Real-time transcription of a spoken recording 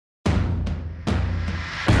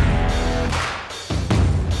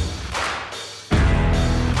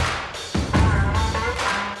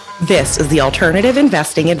This is the Alternative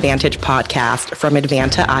Investing Advantage podcast from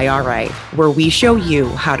Advanta IRA, where we show you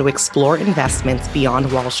how to explore investments beyond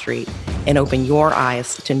Wall Street and open your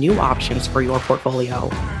eyes to new options for your portfolio.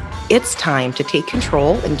 It's time to take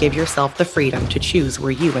control and give yourself the freedom to choose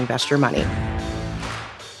where you invest your money.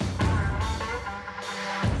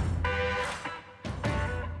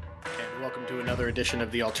 Edition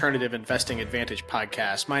of the Alternative Investing Advantage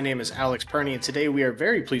podcast. My name is Alex Perney, and today we are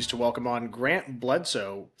very pleased to welcome on Grant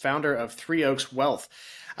Bledsoe, founder of Three Oaks Wealth.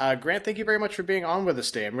 Grant, thank you very much for being on with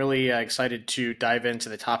us today. I'm really excited to dive into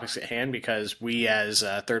the topics at hand because we as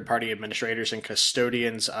third-party administrators and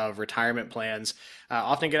custodians of retirement plans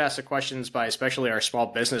often get asked the questions by especially our small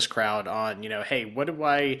business crowd on, hey,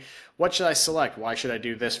 what should I select? Why should I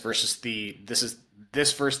do this versus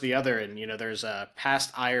this versus the other? And, there's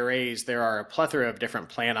past IRAs, there are a plethora of different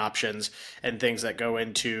plan options and things that go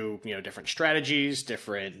into, different strategies,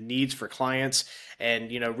 different needs for clients, and,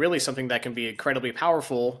 really something that can be incredibly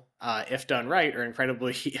powerful if done right, or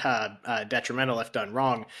incredibly detrimental if done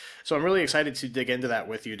wrong. So I'm really excited to dig into that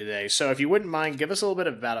with you today. So if you wouldn't mind, give us a little bit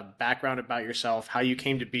about a background about yourself, how you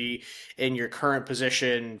came to be in your current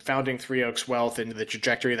position, founding Three Oaks Wealth, and the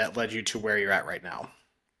trajectory that led you to where you're at right now.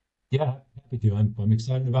 Yeah, happy to. I'm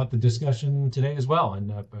excited about the discussion today as well, and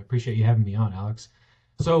I appreciate you having me on, Alex.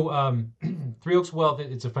 So Three Oaks Wealth,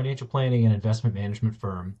 it's a financial planning and investment management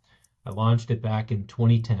firm. I launched it back in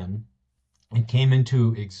 2010 and came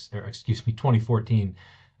into, 2014.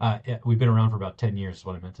 We've been around for about 10 years is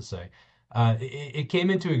what I meant to say. It came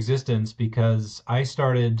into existence because I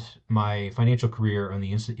started my financial career on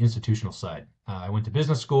the institutional side. I went to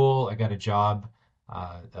business school. I got a job,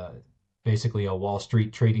 basically a Wall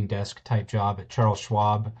Street trading desk type job at Charles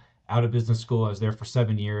Schwab. Out of business school, I was there for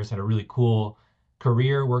 7 years, had a really cool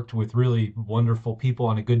career, worked with really wonderful people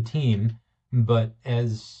on a good team. But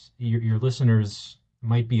as your listeners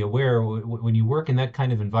might be aware, when you work in that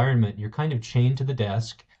kind of environment, you're kind of chained to the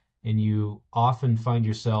desk, and you often find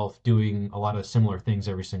yourself doing a lot of similar things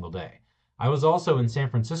every single day. I was also in San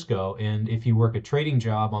Francisco, and if you work a trading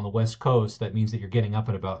job on the West Coast, that means that you're getting up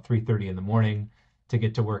at about 3:30 in the morning to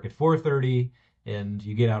get to work at 4:30, and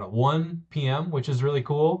you get out at 1 p.m., which is really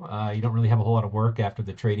cool. You don't really have a whole lot of work after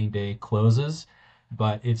the trading day closes,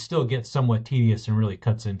 but it still gets somewhat tedious and really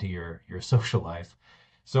cuts into your social life.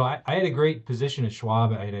 So I had a great position at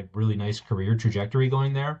Schwab. I had a really nice career trajectory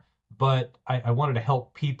going there, but I wanted to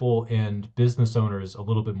help people and business owners a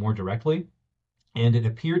little bit more directly. And it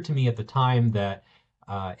appeared to me at the time that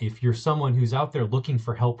if you're someone who's out there looking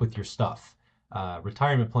for help with your stuff,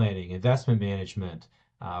 retirement planning, investment management,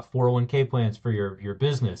 401k plans for your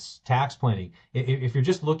business, tax planning. If you're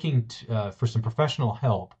just looking for some professional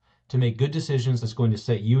help to make good decisions that's going to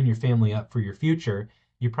set you and your family up for your future,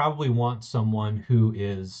 you probably want someone who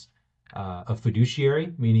is a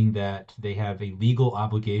fiduciary, meaning that they have a legal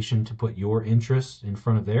obligation to put your interests in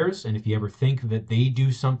front of theirs. And if you ever think that they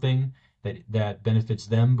do something that benefits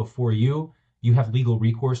them before you have legal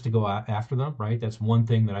recourse to go after them, right? That's one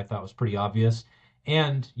thing that I thought was pretty obvious.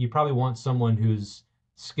 And you probably want someone who's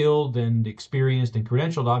skilled and experienced and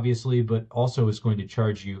credentialed, obviously, but also is going to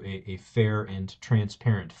charge you a fair and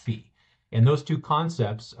transparent fee. And those two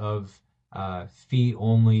concepts of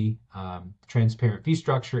fee-only, transparent fee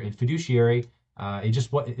structure, and fiduciary,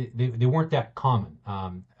 they weren't that common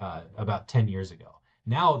about 10 years ago.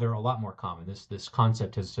 Now they're a lot more common. This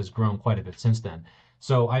concept has grown quite a bit since then.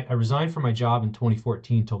 So I resigned from my job in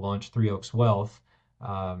 2014 to launch Three Oaks Wealth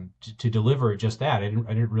to deliver just that. I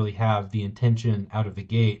didn't really have the intention out of the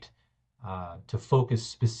gate to focus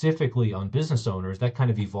specifically on business owners. That kind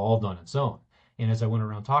of evolved on its own. And as I went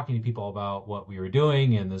around talking to people about what we were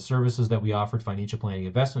doing and the services that we offered, financial planning,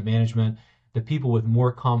 investment management, the people with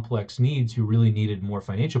more complex needs who really needed more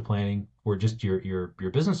financial planning were just your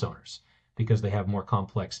business owners, because they have more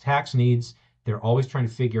complex tax needs. They're always trying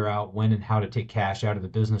to figure out when and how to take cash out of the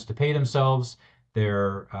business to pay themselves. They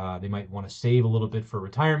might want to save a little bit for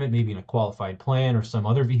retirement, maybe in a qualified plan or some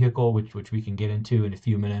other vehicle, which we can get into in a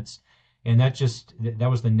few minutes. And that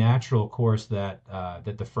was the natural course that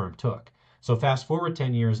the firm took. So fast forward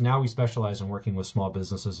 10 years, now we specialize in working with small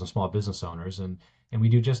businesses and small business owners, and we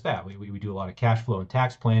do just that. We do a lot of cash flow and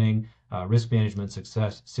tax planning, risk management,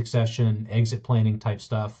 succession, exit planning type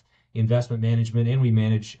stuff, investment management, and we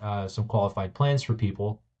manage some qualified plans for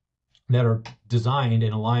people that are designed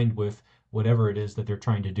and aligned with whatever it is that they're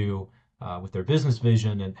trying to do with their business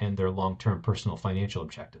vision and their long-term personal financial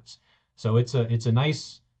objectives. So it's a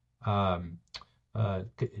nice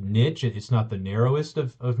niche. It's not the narrowest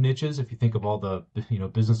of niches if you think of all the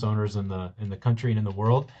business owners in the country and in the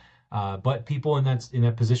world, but people in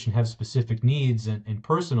that position have specific needs. And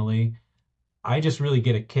personally, I just really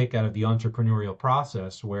get a kick out of the entrepreneurial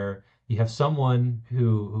process where you have someone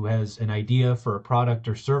who has an idea for a product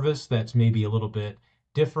or service that's maybe a little bit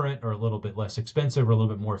different or a little bit less expensive or a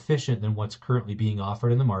little bit more efficient than what's currently being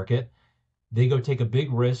offered in the market. They go take a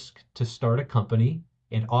big risk to start a company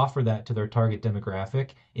and offer that to their target demographic.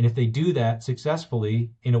 And if they do that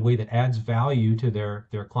successfully in a way that adds value to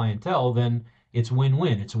their clientele, then it's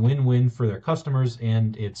win-win. It's win-win for their customers,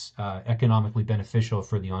 and it's economically beneficial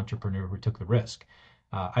for the entrepreneur who took the risk.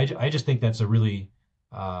 I just think that's a really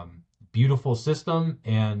beautiful system,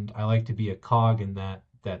 and I like to be a cog in that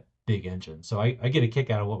big engine. So I get a kick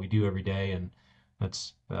out of what we do every day, and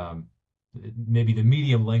that's maybe the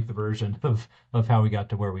medium length version of how we got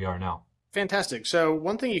to where we are now. Fantastic. So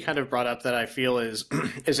one thing you kind of brought up that I feel is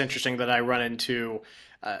is interesting that I run into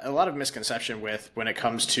a lot of misconception with when it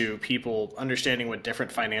comes to people understanding what different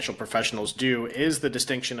financial professionals do is the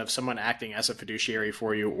distinction of someone acting as a fiduciary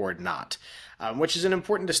for you or not, which is an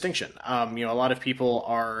important distinction. A lot of people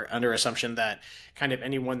are under assumption that kind of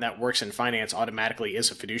anyone that works in finance automatically is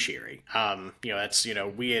a fiduciary. That's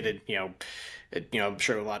we had I'm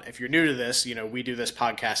sure a lot. If you're new to this, we do this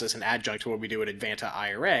podcast as an adjunct to what we do at Advanta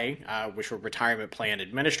IRA, which we're retirement plan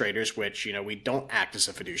administrators. Which we don't act as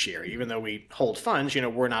a fiduciary, even though we hold funds.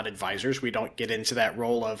 We're not advisors. We don't get into that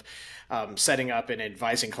role of setting up and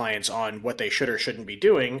advising clients on what they should or shouldn't be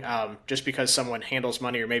doing. Just because someone handles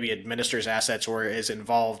money or maybe administers assets or is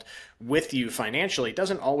involved with you financially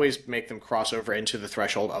doesn't always make them cross over into the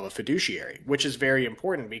threshold of a fiduciary, which is very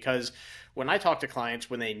important because when I talk to clients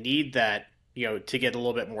when they need that to get a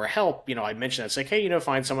little bit more help, I mentioned that it's like, hey,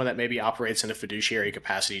 find someone that maybe operates in a fiduciary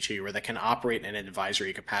capacity to you or that can operate in an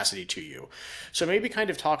advisory capacity to you. So maybe kind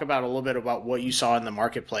of talk about a little bit about what you saw in the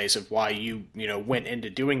marketplace of why you went into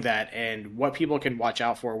doing that and what people can watch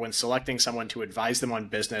out for when selecting someone to advise them on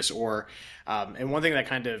business or, and one thing that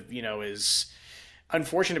kind of, is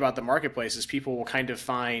unfortunate about the marketplace is people will kind of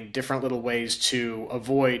find different little ways to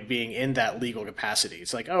avoid being in that legal capacity.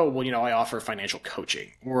 It's like, oh, well, I offer financial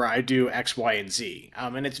coaching or I do X, Y, and Z.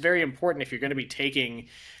 And it's very important if you're going to be taking,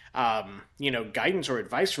 guidance or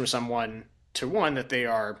advice from someone to one, that they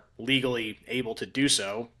are legally able to do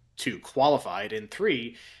so, two, qualified, and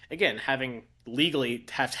three, again, having legally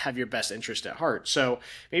have to have your best interest at heart. So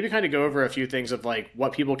maybe kind of go over a few things of like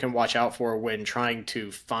what people can watch out for when trying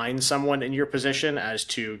to find someone in your position as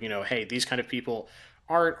to, hey, these kind of people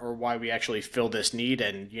aren't, or why we actually fill this need,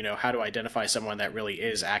 and, how to identify someone that really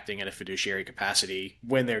is acting in a fiduciary capacity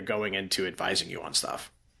when they're going into advising you on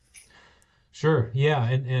stuff. Sure. Yeah.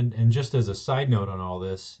 And just as a side note on all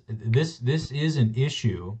this is an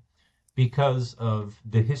issue because of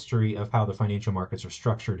the history of how the financial markets are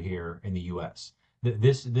structured here in the U.S.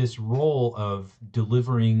 This role of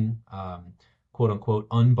delivering quote unquote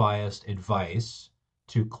unbiased advice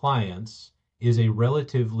to clients is a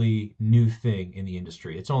relatively new thing in the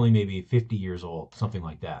industry. It's only maybe 50 years old, something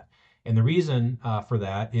like that. And the reason for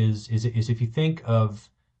that is if you think of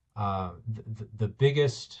the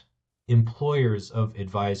biggest employers of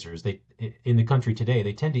advisors they in the country today,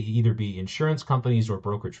 they tend to either be insurance companies or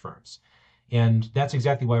brokerage firms. And that's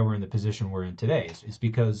exactly why we're in the position we're in today, is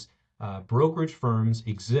because brokerage firms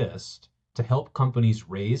exist to help companies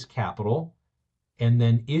raise capital and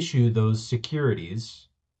then issue those securities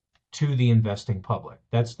to the investing public.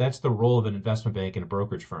 That's the role of an investment bank and a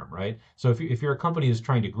brokerage firm, right? So if you're a company that's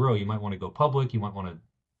trying to grow, you might want to go public, you might want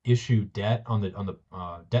to issue debt on the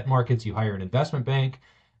debt markets. You hire an investment bank.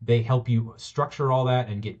 They help you structure all that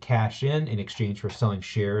and get cash in exchange for selling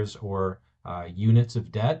shares or units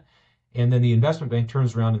of debt. And then the investment bank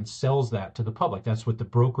turns around and sells that to the public. That's what the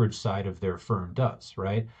brokerage side of their firm does,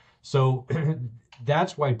 right? So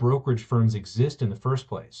that's why brokerage firms exist in the first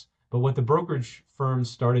place. But what the brokerage firms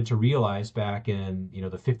started to realize back in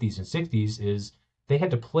the 50s and 60s is they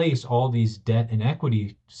had to place all these debt and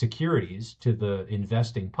equity securities to the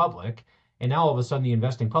investing public. And now all of a sudden the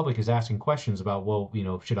investing public is asking questions about, well,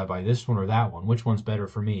 should I buy this one or that one? Which one's better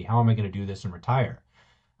for me? How am I going to do this and retire?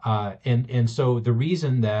 And so the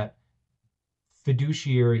reason that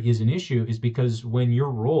fiduciary is an issue is because when your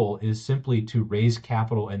role is simply to raise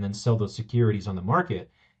capital and then sell those securities on the market,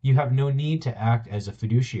 you have no need to act as a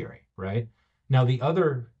fiduciary, right? Now, the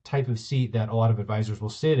other type of seat that a lot of advisors will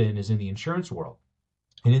sit in is in the insurance world.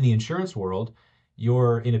 And in the insurance world,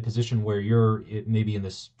 you're in a position where you're maybe in the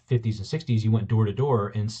 50s and 60s, you went door to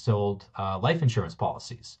door and sold life insurance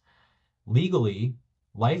policies. Legally,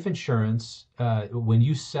 life insurance, when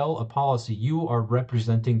you sell a policy, you are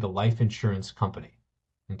representing the life insurance company.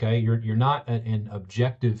 Okay, you're not an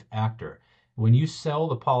objective actor. When you sell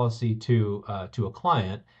the policy to a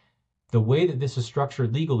client, the way that this is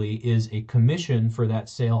structured legally is a commission for that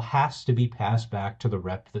sale has to be passed back to the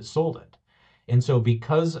rep that sold it. And so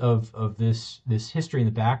because of this history in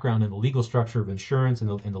the background and the legal structure of insurance and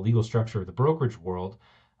the legal structure of the brokerage world,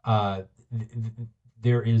 uh,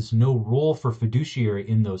 there is no role for fiduciary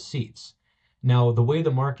in those seats. Now, the way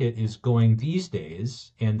the market is going these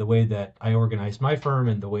days, and the way that I organize my firm,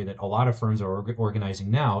 and the way that a lot of firms are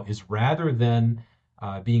organizing now, is rather than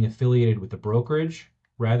being affiliated with the brokerage,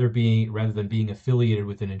 rather than being affiliated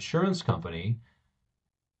with an insurance company,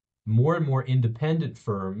 more and more independent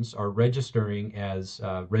firms are registering as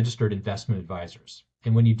registered investment advisors.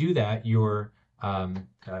 And when you do that, you're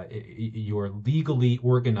legally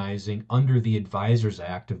organizing under the Advisors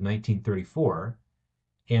Act of 1934.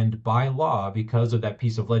 And by law, because of that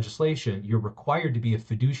piece of legislation, you're required to be a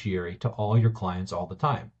fiduciary to all your clients all the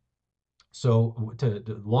time. So,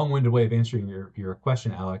 the long-winded way of answering your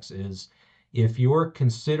question, Alex, is if you're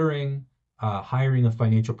considering hiring a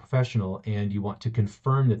financial professional and you want to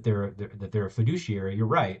confirm that they're a fiduciary, you're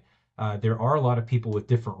right. There are a lot of people with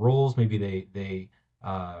different roles. Maybe they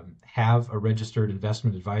have a registered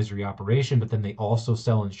investment advisory operation, but then they also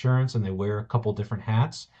sell insurance and they wear a couple different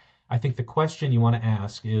hats. I think the question you want to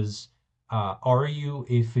ask is, are you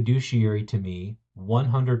a fiduciary to me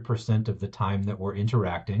 100% of the time that we're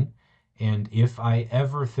interacting? And if I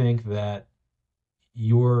ever think that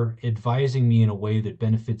you're advising me in a way that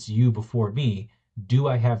benefits you before me, do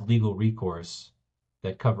I have legal recourse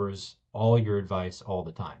that covers all your advice all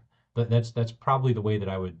the time? But that's probably the way that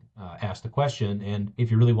I would ask the question. And if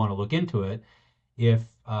you really want to look into it, if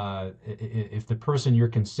the person you're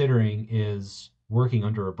considering is working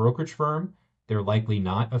under a brokerage firm, they're likely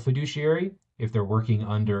not a fiduciary. If they're working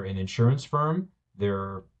under an insurance firm,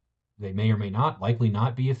 they may or may not likely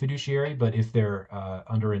not be a fiduciary. But if they're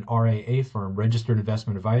under an RAA firm, registered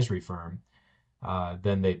investment advisory firm,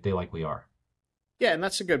 then they likely are. Yeah, and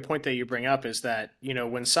that's a good point that you bring up is that,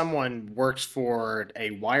 when someone works for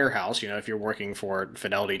a wirehouse, if you're working for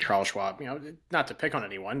Fidelity, Charles Schwab, not to pick on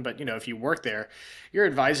anyone, but, if you work there, you're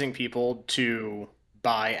advising people to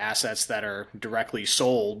buy assets that are directly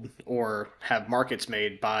sold or have markets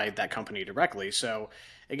made by that company directly. So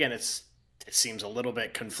again, it seems a little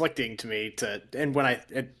bit conflicting to me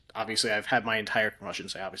and obviously I've had my entire, well, I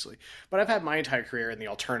shouldn't say obviously, but I've had my entire career in the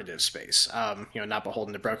alternative space, not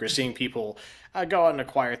beholden to brokers, seeing people go out and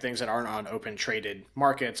acquire things that aren't on open traded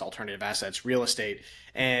markets, alternative assets, real estate.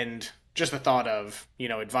 And just the thought of,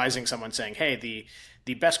 advising someone saying, hey,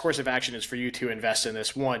 the best course of action is for you to invest in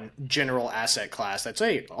this one general asset class that's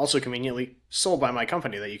also conveniently sold by my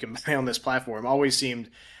company that you can buy on this platform, always seemed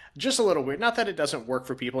just a little weird. Not that it doesn't work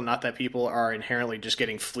for people, not that people are inherently just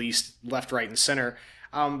getting fleeced left, right, and center.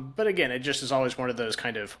 But again, it just is always one of those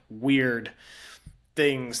kind of weird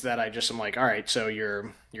things that I just am like, all right, so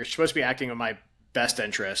you're supposed to be acting in my best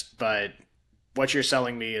interest, but what you're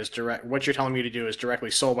selling me is what you're telling me to do is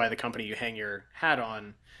directly sold by the company you hang your hat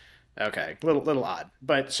on. Okay, little odd.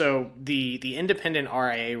 But so the independent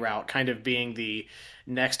RIA route kind of being the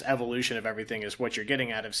next evolution of everything is what you're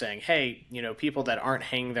getting at of saying, hey, people that aren't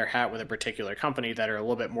hanging their hat with a particular company that are a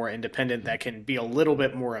little bit more independent, that can be a little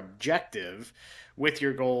bit more objective with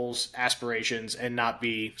your goals, aspirations, and not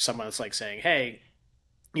be someone that's like saying, hey,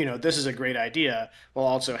 this is a great idea, while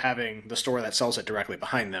also having the store that sells it directly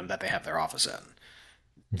behind them that they have their office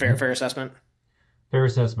in. Fair assessment? Fair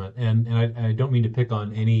assessment. And I don't mean to pick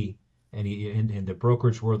on any in the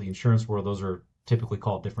brokerage world, the insurance world, those are typically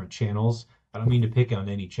called different channels. I don't mean to pick on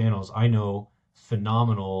any channels. I know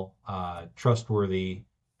phenomenal, trustworthy,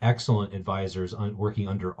 excellent advisors working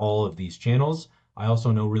under all of these channels. I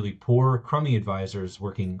also know really poor, crummy advisors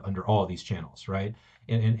working under all of these channels, right?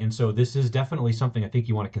 And so this is definitely something I think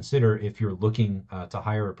you want to consider if you're looking to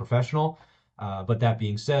hire a professional. But that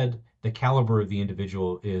being said, the caliber of the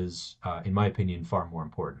individual is, in my opinion, far more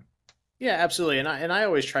important. Yeah, absolutely. And I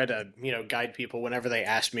always try to, guide people whenever they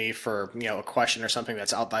ask me for, a question or something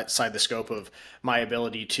that's outside the scope of my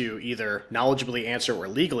ability to either knowledgeably answer or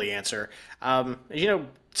legally answer.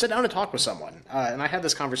 Sit down and talk with someone. And I had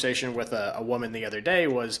this conversation with a woman the other day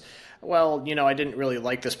was, well, I didn't really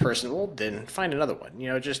like this person. Well, then find another one.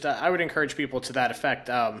 Just I would encourage people to that effect.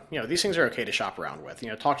 These things are okay to shop around with.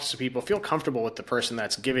 Talk to some people, feel comfortable with the person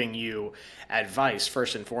that's giving you advice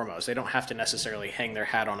first and foremost. They don't have to necessarily hang their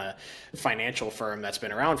hat on a financial firm that's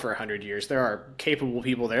been around for 100 years. There are capable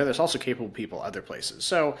people there. There's also capable people other places.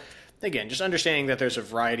 So again, just understanding that there's a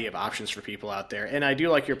variety of options for people out there. And I do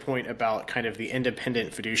like your point about kind of the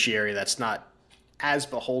independent fiduciary that's not as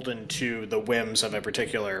beholden to the whims of a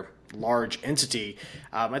particular large entity.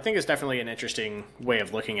 I think it's definitely an interesting way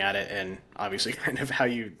of looking at it, and obviously kind of how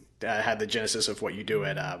you had the genesis of what you do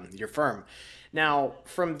at your firm. Now,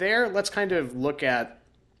 from there, let's kind of look at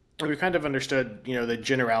we've kind of understood, the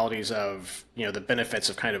generalities of, the benefits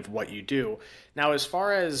of kind of what you do. Now, as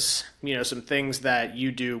far as, some things that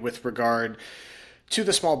you do with regard to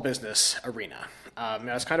the small business arena,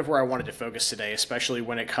 that's kind of where I wanted to focus today, especially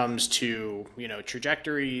when it comes to,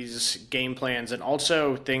 trajectories, game plans, and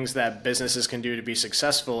also things that businesses can do to be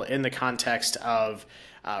successful in the context of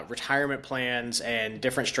retirement plans and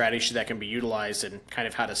different strategies that can be utilized and kind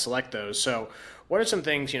of how to select those. So, what are some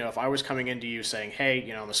things, if I was coming into you saying,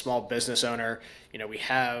 hey, I'm a small business owner, we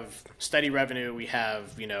have steady revenue, we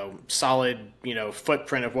have, solid,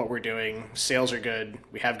 footprint of what we're doing, sales are good,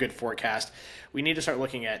 we have good forecast. We need to start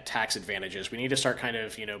looking at tax advantages. We need to start kind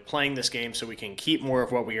of, playing this game so we can keep more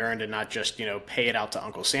of what we earned and not just, pay it out to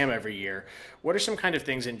Uncle Sam every year. What are some kind of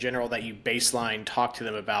things in general that you baseline talk to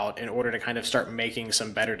them about in order to kind of start making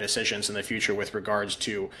some better decisions in the future with regards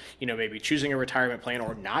to, maybe choosing a retirement plan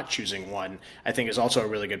or not choosing one? I think is also a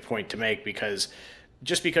really good point to make, because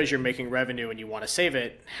just because you're making revenue and you want to save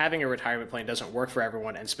it, having a retirement plan doesn't work for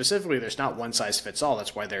everyone. And specifically, there's not one size fits all.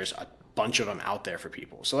 That's why there's a bunch of them out there for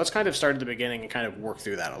people. So let's kind of start at the beginning and kind of work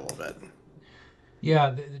through that a little bit.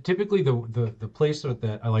 Yeah, typically the place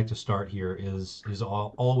that I like to start here is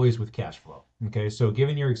always with cash flow. Okay, so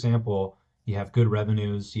given your example, you have good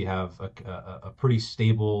revenues, you have a pretty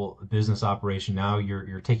stable business operation. Now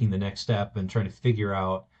you're taking the next step and trying to figure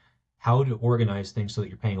out how to organize things so that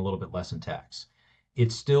you're paying a little bit less in tax.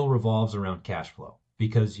 It still revolves around cash flow,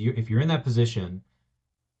 because if you're in that position,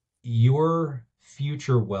 your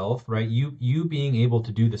future wealth, right? You being able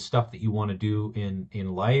to do the stuff that you want to do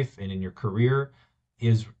in life and in your career,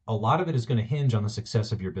 is a lot of it is going to hinge on the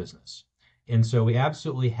success of your business. And so we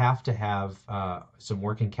absolutely have to have some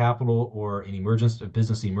working capital, or an emergency, a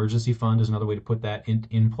business emergency fund is another way to put that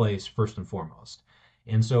in place first and foremost.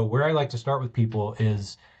 And so where I like to start with people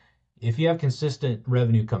is, if you have consistent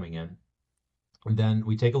revenue coming in, then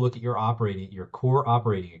we take a look at your core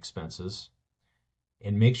operating expenses,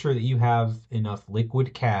 and make sure that you have enough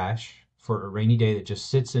liquid cash for a rainy day that just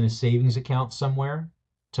sits in a savings account somewhere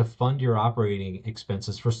to fund your operating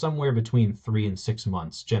expenses for somewhere between 3 and 6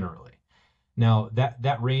 months generally. Now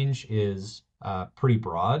that range is pretty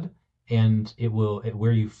broad, and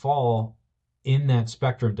where you fall in that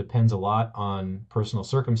spectrum depends a lot on personal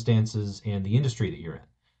circumstances and the industry that you're in.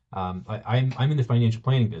 I'm in the financial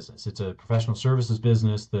planning business. It's a professional services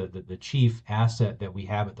business. The chief asset that we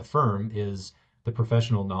have at the firm is the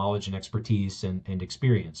professional knowledge and expertise and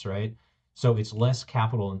experience, right? So it's less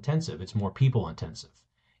capital intensive. It's more people intensive.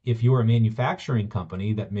 If you're a manufacturing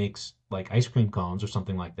company that makes like ice cream cones or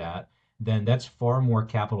something like that, then that's far more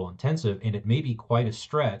capital intensive, and it may be quite a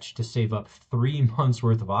stretch to save up 3 months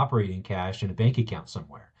worth of operating cash in a bank account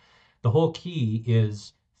somewhere. The whole key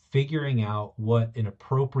is figuring out what an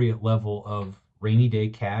appropriate level of rainy day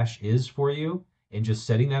cash is for you, and just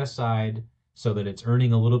setting that aside so that it's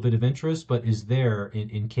earning a little bit of interest, but is there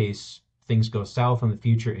in case things go south in the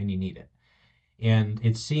future and you need it. And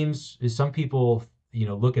it seems some people,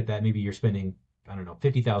 look at that. Maybe you're spending, I don't know,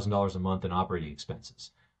 $50,000 a month in operating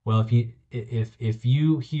expenses. Well, if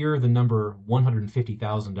you hear the number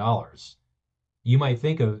 $150,000, you might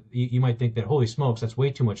think that, holy smokes, that's way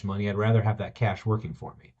too much money. I'd rather have that cash working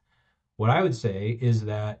for me. What I would say is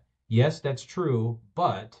that, yes, that's true,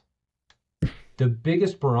 but the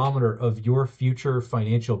biggest barometer of your future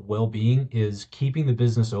financial well-being is keeping the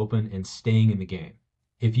business open and staying in the game.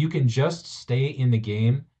 If you can just stay in the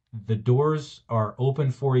game, the doors are open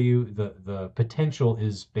for you. The potential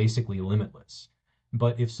is basically limitless.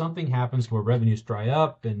 But if something happens where revenues dry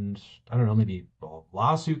up, and I don't know, maybe a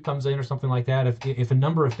lawsuit comes in or something like that, if a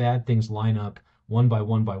number of bad things line up one by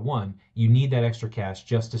one, you need that extra cash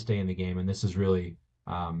just to stay in the game. And this is really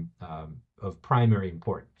of primary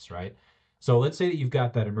importance, right? So let's say that you've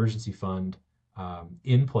got that emergency fund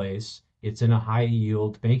in place. It's in a high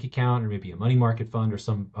yield bank account, or maybe a money market fund, or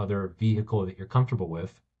some other vehicle that you're comfortable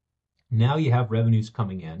with. Now you have revenues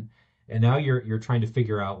coming in, and now you're trying to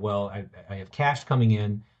figure out, well, I have cash coming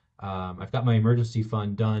in. I've got my emergency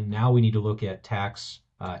fund done. Now we need to look at tax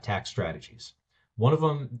strategies. One of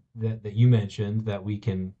them that you mentioned that we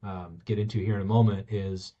can get into here in a moment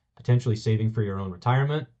is potentially saving for your own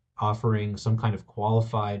retirement, offering some kind of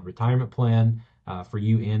qualified retirement plan for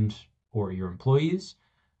you and or your employees.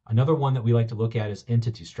 Another one that we like to look at is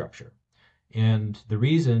entity structure. And the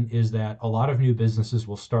reason is that a lot of new businesses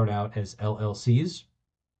will start out as LLCs,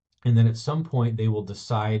 and then at some point they will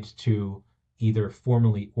decide to either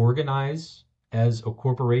formally organize as a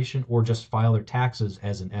corporation or just file their taxes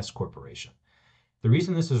as an S corporation. The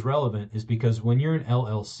reason this is relevant is because when you're an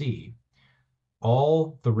LLC,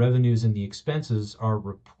 all the revenues and the expenses are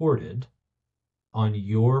reported on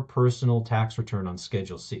your personal tax return on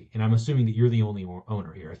Schedule C. And I'm assuming that you're the only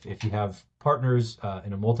owner here. If you have partners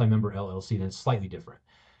in a multi-member LLC, then it's slightly different.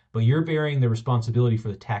 But you're bearing the responsibility for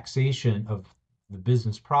the taxation of the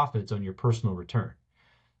business profits on your personal return.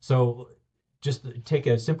 So just take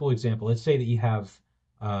a simple example. Let's say that you have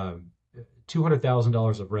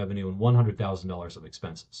 $200,000 of revenue and $100,000 of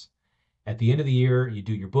expenses. At the end of the year, you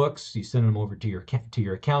do your books, you send them over to your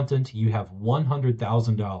accountant. You have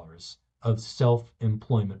 $100,000 of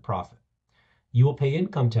self-employment profit. You will pay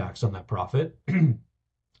income tax on that profit,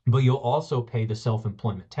 but you'll also pay the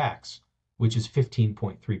self-employment tax, which is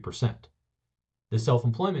 15.3%. The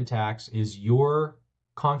self-employment tax is your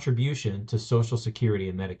contribution to Social Security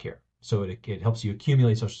and Medicare. So it helps you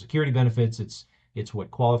accumulate Social Security benefits. It's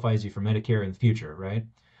what qualifies you for Medicare in the future, right?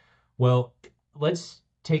 Well, let's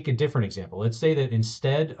take a different example. Let's say that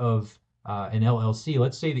instead of an LLC,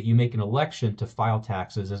 let's say that you make an election to file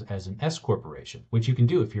taxes as an S corporation, which you can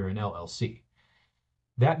do if you're an LLC.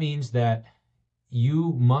 That means that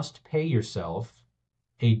you must pay yourself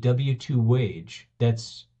a W-2 wage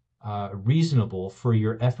that's reasonable for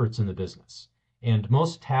your efforts in the business. And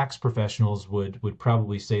most tax professionals would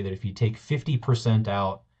probably say that if you take 50%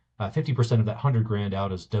 out, 50% of that 100 grand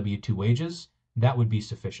out as W-2 wages, that would be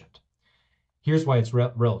sufficient. Here's why it's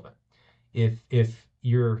relevant. If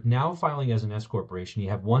you're now filing as an S corporation, you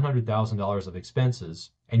have $100,000 of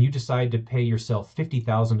expenses, and you decide to pay yourself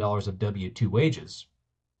 $50,000 of W-2 wages,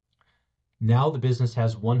 now the business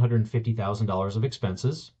has $150,000 of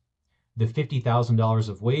expenses. The $50,000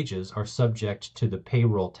 of wages are subject to the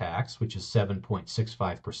payroll tax, which is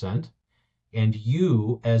 7.65%. And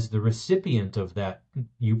you, as the recipient of that,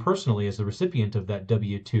 you personally, as the recipient of that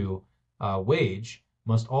W-2 wage,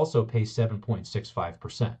 must also pay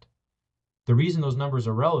 7.65%. The reason those numbers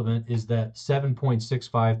are relevant is that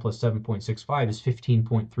 7.65 plus 7.65 is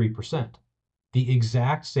 15.3%, the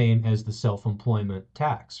exact same as the self-employment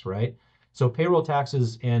tax, right? So payroll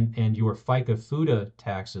taxes and your FICA FUTA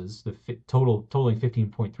taxes, totaling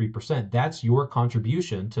 15.3%, that's your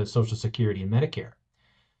contribution to Social Security and Medicare.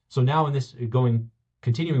 So now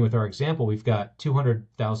continuing with our example, we've got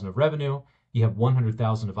 200,000 of revenue, you have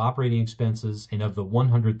 100,000 of operating expenses, and of the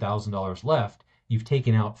 $100,000 left, you've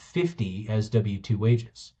taken out 50 as W-2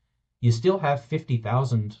 wages. You still have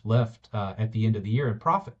 50,000 left at the end of the year in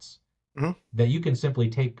profits that you can simply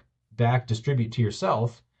take back, distribute to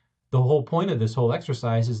yourself. The whole point of this whole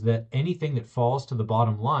exercise is that anything that falls to the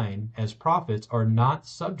bottom line as profits are not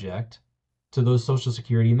subject to those Social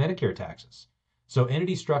Security and Medicare taxes. So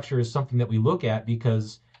entity structure is something that we look at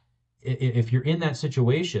because if you're in that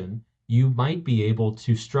situation, you might be able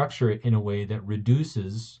to structure it in a way that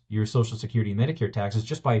reduces your Social Security and Medicare taxes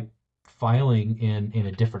just by filing in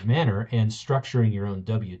a different manner and structuring your own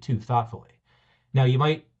W-2 thoughtfully. Now, you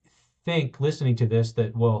might think, listening to this,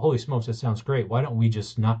 that, well, holy smokes, that sounds great. Why don't we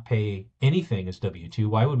just not pay anything as W-2?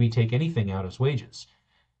 Why would we take anything out as wages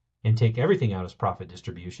and take everything out as profit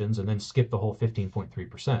distributions and then skip the whole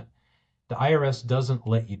 15.3%? The IRS doesn't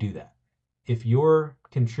let you do that. If you're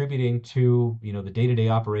contributing to, the day-to-day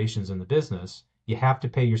operations in the business, you have to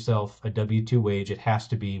pay yourself a W-2 wage. It has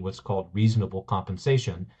to be what's called reasonable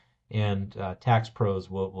compensation, and tax pros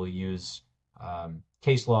will use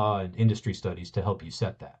case law and industry studies to help you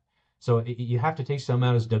set that. So you have to take some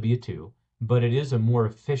out as W-2, but it is a more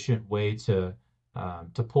efficient way to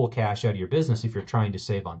pull cash out of your business if you're trying to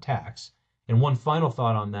save on tax. And one final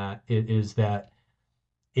thought on that is that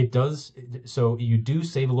so you do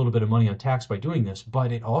save a little bit of money on tax by doing this,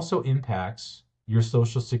 but it also impacts your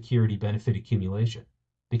Social Security benefit accumulation.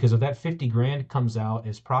 Because if that 50 grand comes out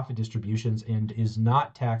as profit distributions and is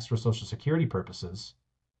not taxed for Social Security purposes,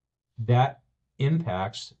 that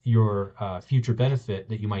impacts your future benefit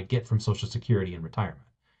that you might get from Social Security in retirement.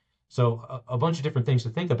 So a bunch of different things to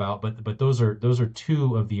think about, but those are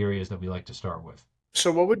two of the areas that we like to start with. So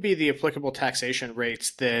what would be the applicable taxation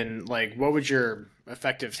rates then? Like, what would your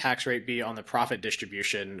effective tax rate be on the profit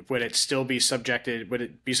distribution? Would it be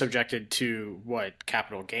subjected to what,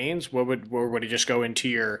 capital gains? Or would it just go into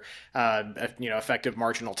your, effective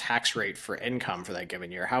marginal tax rate for income for that given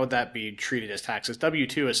year? How would that be treated as taxes?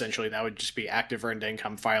 W-2, essentially, that would just be active earned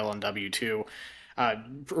income filed on W-2,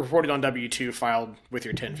 reported on W-2, filed with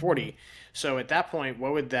your 1040. So at that point,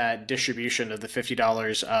 what would that distribution of the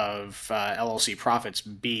 $50 of LLC profits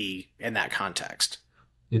be in that context?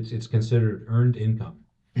 It's considered earned income.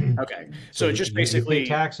 Okay, so it just basically you pay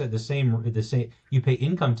tax at the same. You pay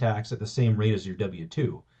income tax at the same rate as your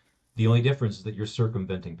W-2. The only difference is that you're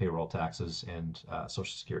circumventing payroll taxes and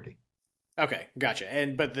Social Security. Okay, gotcha.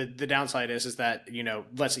 And but the downside is that,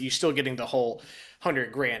 let's say you're still getting the whole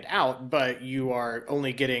 100 grand out, but you are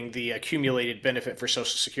only getting the accumulated benefit for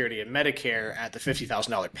Social Security and Medicare at the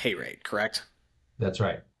 $50,000 pay rate, correct? That's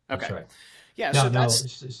right. That's Okay. right. Yeah, so Now,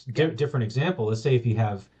 that's it's yeah. different example. Let's say if you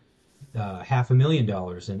have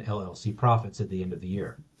 $500,000 in LLC profits at the end of the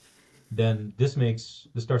year, then this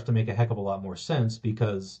starts to make a heck of a lot more sense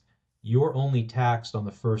because you're only taxed on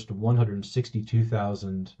the first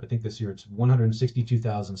 162,000. I think this year it's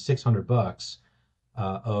 162,600 bucks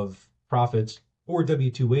of profits or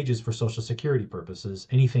W-2 wages for Social Security purposes.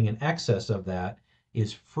 Anything in excess of that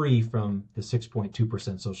is free from the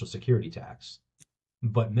 6.2% Social Security tax.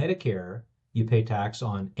 But Medicare, you pay tax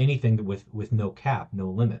on anything with no cap, no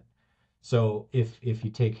limit. So if you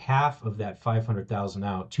take half of that 500,000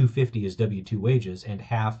 out, 250 is W-2 wages and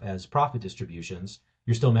half as profit distributions,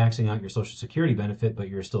 you're still maxing out your Social Security benefit,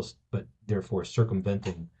 but therefore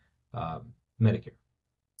circumventing Medicare.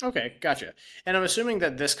 Okay, gotcha. And I'm assuming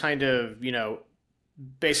that this kind of,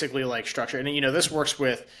 basically like structure, and this works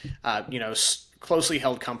with, closely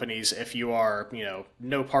held companies. If you are,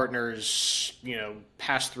 no partners,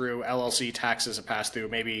 pass through LLC taxes, a pass through,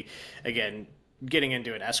 maybe again getting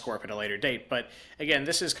into an S corp at a later date. But again,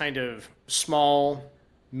 this is kind of small,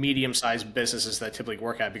 medium-sized businesses that typically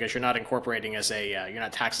work out because you're not incorporating as you're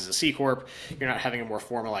not taxed as a C corp, you're not having a more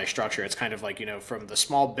formalized structure. It's kind of like, from the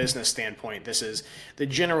small business standpoint, this is the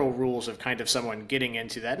general rules of kind of someone getting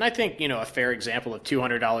into that. And I think, a fair example of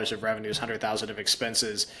 $200 of revenues, 100,000 of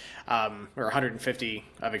expenses, or 150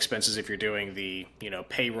 of expenses if you're doing the,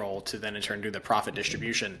 payroll to then in turn do the profit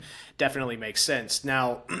distribution definitely makes sense.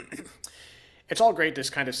 Now, it's all great to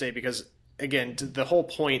kind of say because again, the whole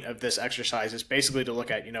point of this exercise is basically to look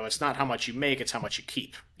at, it's not how much you make, it's how much you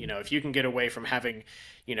keep. If you can get away from having,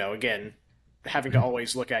 again, having to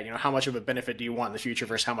always look at, how much of a benefit do you want in the future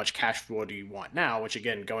versus how much cash flow do you want now, which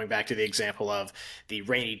again, going back to the example of the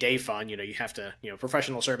rainy day fund, you have to,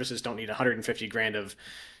 professional services don't need 150 grand of,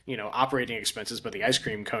 operating expenses, but the ice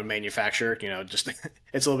cream cone manufacturer, just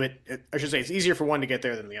it's a little bit, I should say it's easier for one to get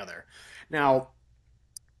there than the other. Now,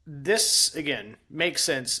 this again makes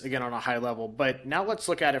sense again on a high level, but now let's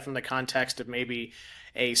look at it from the context of maybe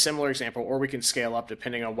a similar example, or we can scale up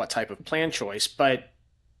depending on what type of plan choice. But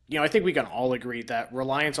I think we can all agree that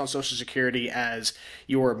reliance on Social Security as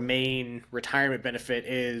your main retirement benefit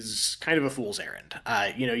is kind of a fool's errand.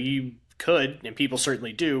 You could, and people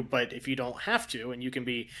certainly do, but if you don't have to, and you can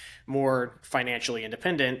be more financially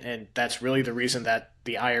independent, and that's really the reason that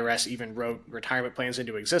the IRS even wrote retirement plans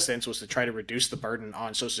into existence was to try to reduce the burden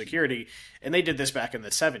on Social Security, and they did this back in the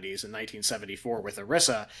 70s in 1974 with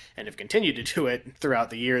ERISA, and have continued to do it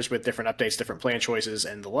throughout the years with different updates, different plan choices,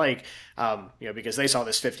 and the like. Because they saw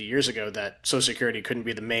this 50 years ago that Social Security couldn't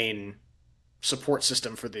be the main support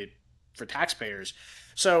system for taxpayers.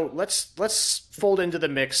 So let's fold into the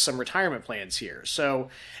mix some retirement plans here. So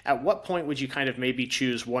at what point would you kind of maybe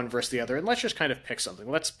choose one versus the other? And let's just kind of pick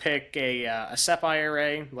something. Let's pick a SEP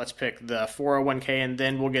IRA. Let's pick the 401k, and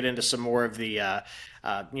then we'll get into some more of the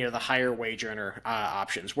the higher wage earner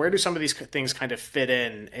options. Where do some of these things kind of fit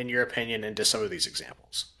in your opinion, into some of these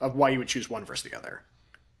examples of why you would choose one versus the other?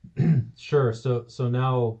 Sure. So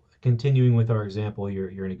now continuing with our example,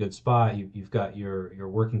 you're in a good spot. You've got your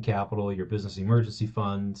working capital, your business emergency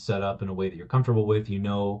fund set up in a way that you're comfortable with. You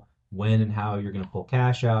know when and how you're going to pull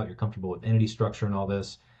cash out. You're comfortable with entity structure and all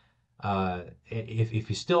this. If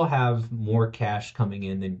you still have more cash coming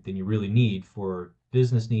in than you really need for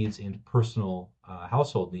business needs and personal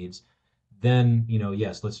household needs, then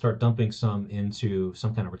yes, let's start dumping some into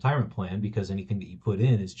some kind of retirement plan because anything that you put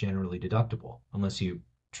in is generally deductible unless you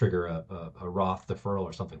trigger a Roth deferral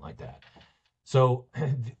or something like that. So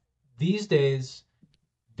these days,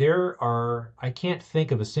 I can't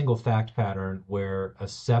think of a single fact pattern where a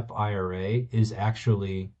SEP IRA is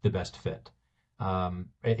actually the best fit.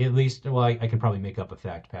 At least, well, I can probably make up a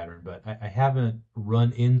fact pattern, but I haven't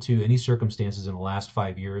run into any circumstances in the last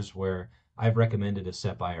 5 years where I've recommended a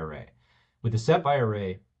SEP IRA. With the SEP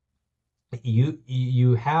IRA,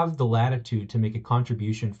 you have the latitude to make a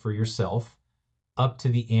contribution for yourself up to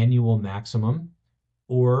the annual maximum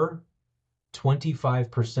or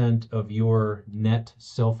 25% of your net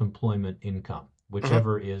self-employment income,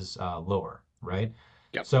 whichever is lower, right?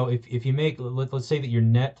 Yep. So if you make, let's say that your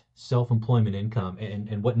net self-employment income,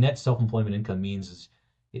 and what net self-employment income means is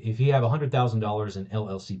if you have $100,000 in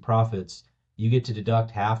LLC profits, you get to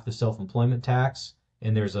deduct half the self-employment tax,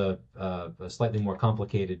 and there's a slightly more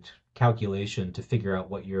complicated calculation to figure out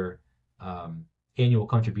what your annual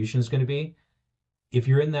contribution is going to be. If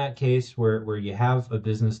you're in that case where you have a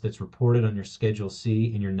business that's reported on your Schedule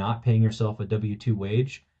C and you're not paying yourself a W-2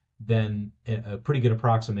 wage, then a pretty good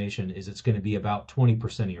approximation is it's going to be about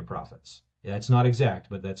 20% of your profits. That's not exact,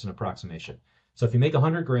 but that's an approximation. So if you make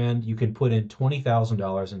 100 grand, you can put in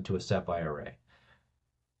 $20,000 into a SEP IRA.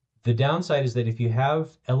 The downside is that if you have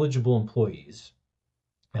eligible employees,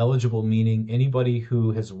 eligible meaning anybody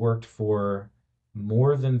who has worked for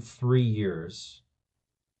more than 3 years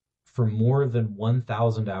for more than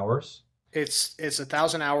 1,000 hours. It's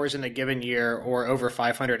 1,000 hours in a given year, or over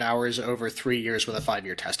 500 hours over 3 years with a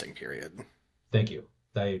 5-year testing period. Thank you.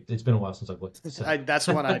 It's been a while since I've looked at the set. That's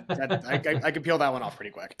the one I could peel that one off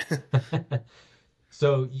pretty quick.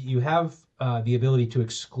 So you have the ability to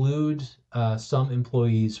exclude some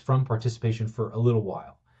employees from participation for a little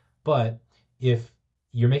while. But if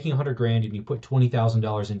you're making 100 grand and you put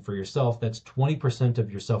 $20,000 in for yourself, that's 20% of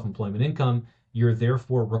your self-employment income. You're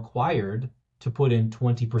therefore required to put in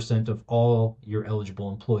 20% of all your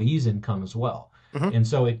eligible employees' income as well. Mhm. And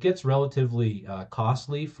so it gets relatively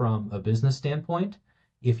costly from a business standpoint.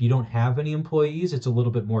 If you don't have any employees, it's a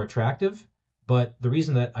little bit more attractive. But the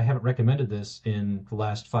reason that I haven't recommended this in the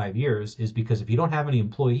last 5 years is because if you don't have any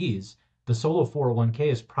employees, the solo 401k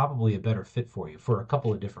is probably a better fit for you for a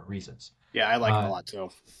couple of different reasons. Yeah, I like it a Uh, lot too.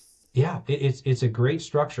 yeah, it's a great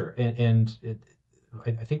structure,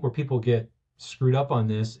 I think where people get screwed up on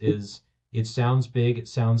this is it sounds big, it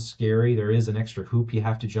sounds scary. There is an extra hoop you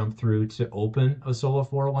have to jump through to open a solo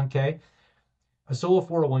 401k. A solo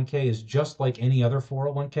 401k is just like any other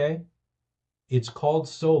 401k. It's called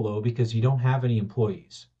solo because you don't have any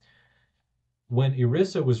employees. When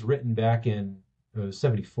ERISA was written back in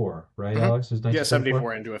 74, right, Mhm. Alex? It was Yeah, 1974?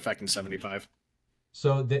 74 into effect in 75.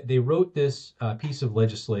 So they wrote this piece of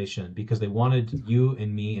legislation because they wanted you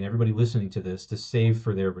and me and everybody listening to this to save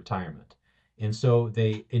for their retirement. And so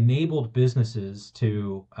they enabled businesses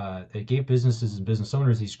they gave businesses and business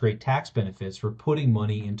owners these great tax benefits for putting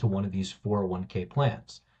money into one of these 401k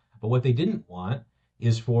plans. But what they didn't want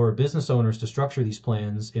is for business owners to structure these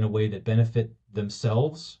plans in a way that benefit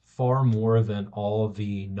themselves far more than all of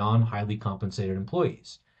the non-highly compensated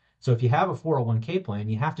employees. So if you have a 401k plan,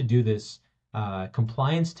 you have to do this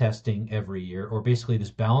compliance testing every year, or basically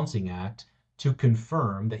this balancing act to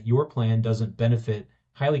confirm that your plan doesn't benefit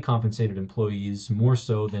highly compensated employees more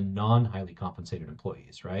so than non-highly compensated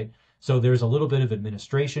employees, right? So there's a little bit of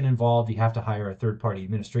administration involved. You have to hire a third-party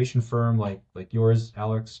administration firm like yours,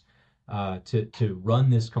 Alex, to run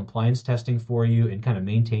this compliance testing for you and kind of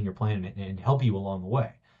maintain your plan and help you along the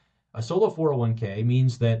way. A solo 401k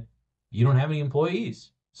means that you don't have any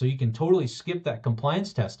employees. So you can totally skip that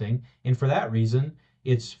compliance testing. And for that reason,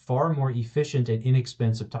 it's far more efficient and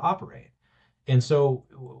inexpensive to operate. And so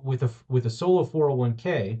with a solo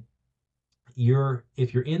 401k, if you're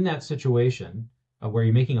in that situation where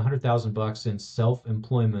you're making 100,000 bucks in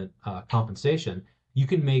self-employment compensation, you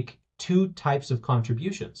can make two types of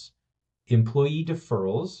contributions. Employee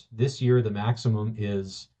deferrals. This year, the maximum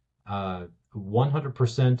is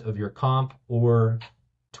 100% of your comp or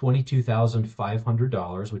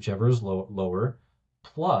 $22,500, whichever is lower,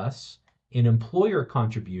 plus an employer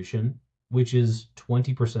contribution, which is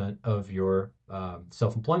 20% of your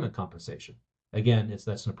self-employment compensation. Again,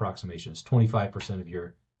 that's an approximation. It's 25% of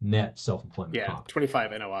your net self-employment Yeah, comp.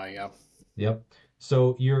 25 NOI, yeah. Yep.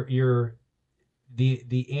 So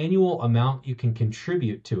the annual amount you can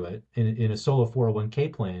contribute to it in a solo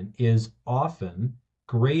 401k plan is often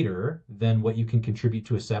greater than what you can contribute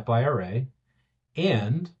to a SEP IRA.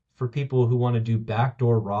 And for people who want to do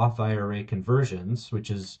backdoor Roth IRA conversions,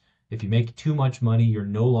 which is if you make too much money, you're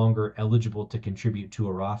no longer eligible to contribute to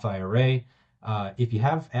a Roth IRA. If you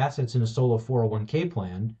have assets in a solo 401k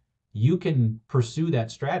plan, you can pursue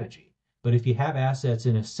that strategy. But if you have assets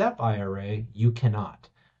in a SEP IRA, you cannot.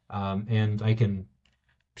 And I can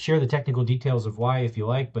share the technical details of why if you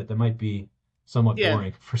like, but that might be somewhat Yeah,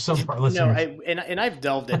 boring for some of our no, listeners. and I've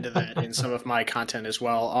delved into that in some of my content as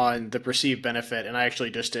well on the perceived benefit, and I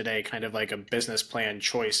actually just did a kind of like a business plan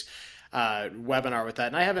choice webinar with that,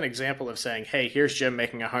 and I have an example of saying, hey, here's Jim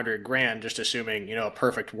making 100 grand, just assuming a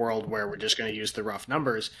perfect world where we're just going to use the rough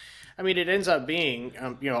numbers. I mean, it ends up being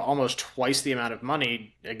almost twice the amount of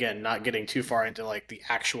money. Again, not getting too far into like the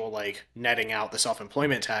actual like netting out the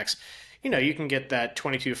self-employment tax. You can get that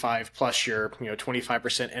 22.5 plus your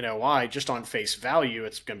 25% NOI just on face value.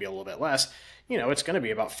 It's going to be a little bit less. It's going to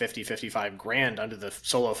be about 55 grand under the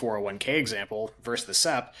solo 401k example versus the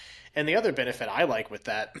SEP. And the other benefit I like with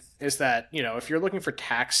that is that if you're looking for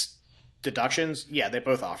tax deductions, yeah, they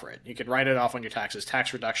both offer it. You can write it off on your taxes,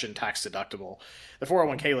 tax reduction, tax deductible. The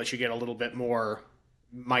 401k lets you get a little bit more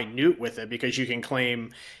minute with it because you can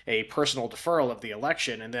claim a personal deferral of the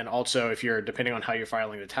election, and then also if you're depending on how you're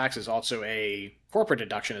filing the taxes, also a corporate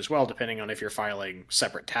deduction as well, depending on if you're filing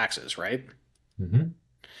separate taxes, right? Hmm.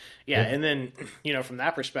 Yeah, Yep. and then, from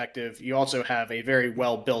that perspective, you also have a very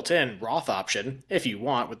well built-in Roth option if you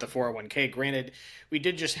want with the 401k. Granted, we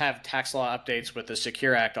did just have tax law updates with the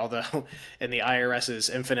Secure Act, although in the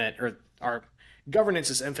IRS's infinite or our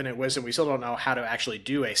governance's infinite wisdom, we still don't know how to actually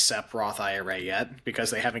do a SEP Roth IRA yet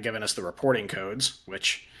because they haven't given us the reporting codes,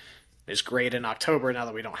 which is great in October now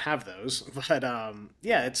that we don't have those. But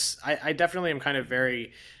yeah, I definitely am kind of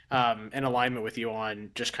very in alignment with you on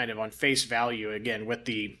just kind of on face value again with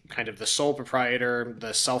the kind of the sole proprietor,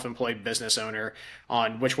 the self-employed business owner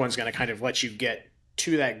on which one's going to kind of let you get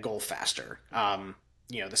to that goal faster.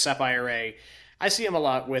 The SEP IRA, I see them a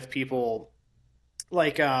lot with people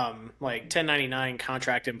like 1099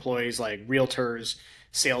 contract employees like realtors,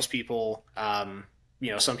 salespeople,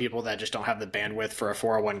 some people that just don't have the bandwidth for a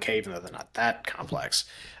 401k even though they're not that complex,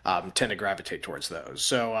 tend to gravitate towards those.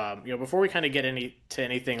 So before we kind of get to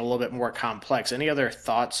anything a little bit more complex, any other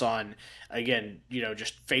thoughts on, again,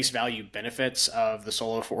 just face value benefits of the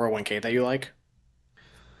solo 401k that you like?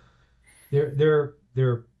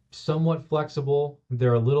 They're somewhat flexible.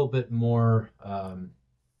 They're a little bit more, I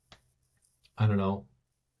don't know,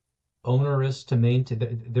 onerous to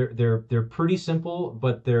maintain. They're pretty simple,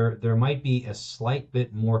 but there might be a slight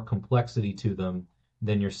bit more complexity to them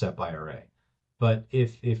than your SEP IRA. But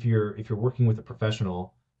if you're working with a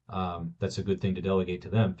professional, that's a good thing to delegate to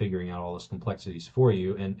them, figuring out all those complexities for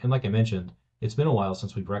you. And like I mentioned, it's been a while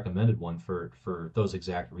since we've recommended one for those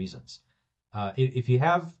exact reasons. If you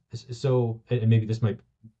have so, and maybe this might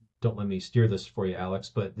don't let me steer this for you,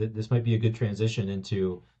 Alex, but this might be a good transition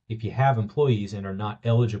into if you have employees and are not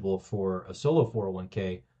eligible for a solo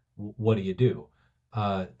 401k, what do you do?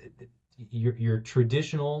 Uh, your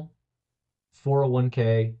traditional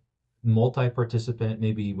 401k, multi-participant,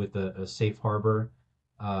 maybe with a safe harbor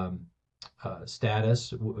um,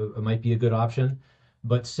 status, might be a good option.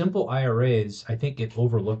 But simple IRAs, I think, get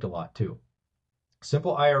overlooked a lot too.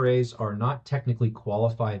 Simple IRAs are not technically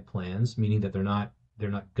qualified plans, meaning that they're not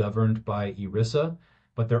governed by ERISA,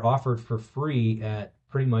 but they're offered for free at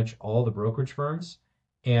pretty much all the brokerage firms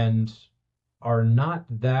and are not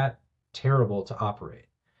that terrible to operate.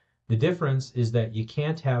 The difference is that you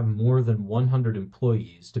can't have more than 100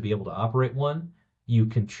 employees to be able to operate one.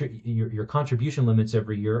 Your contribution limits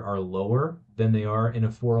every year are lower than they are in a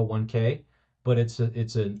 401k, but it's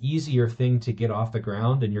an easier thing to get off the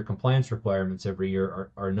ground, and your compliance requirements every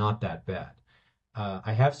year are not that bad.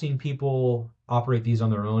 I have seen people operate these on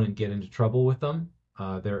their own and get into trouble with them.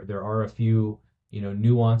 There are a few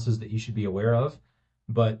nuances that you should be aware of,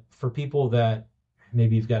 but for people that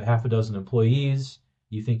maybe you've got half a dozen employees,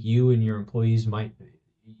 you think you and your employees might,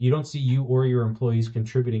 you don't see you or your employees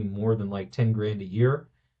contributing more than like 10 grand a year.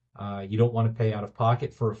 You don't want to pay out of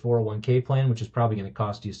pocket for a 401k plan, which is probably going to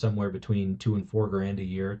cost you somewhere between 2 and 4 grand a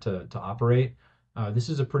year to operate. This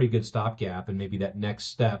is a pretty good stopgap, and maybe that next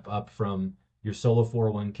step up from your solo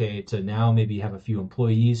 401k to now maybe have a few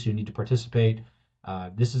employees who need to participate.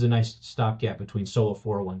 This is a nice stopgap between solo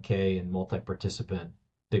 401k and multi-participant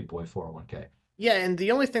big boy 401k. Yeah, and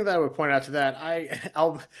the only thing that I would point out to that,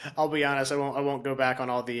 I'll be honest, I won't go back on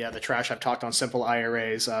all the trash I've talked on simple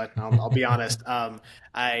IRAs. I'll be honest.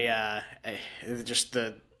 Just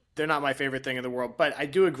they're not my favorite thing in the world, but I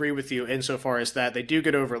do agree with you insofar as that they do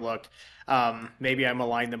get overlooked. Maybe I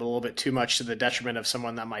malign them a little bit too much to the detriment of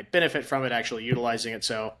someone that might benefit from it actually utilizing it.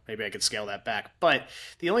 So maybe I could scale that back. But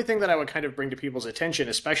the only thing that I would kind of bring to people's attention,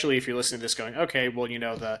 especially if you're listening to this going, okay, well,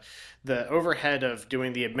 the overhead of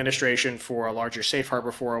doing the administration for a larger safe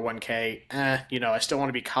harbor 401k, I still want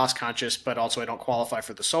to be cost conscious, but also I don't qualify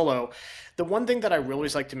for the solo. The one thing that I really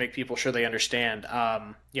always like to make people sure they understand,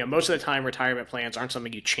 most of the time retirement plans aren't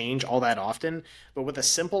something you change all that often, but with a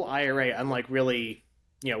simple IRA, unlike really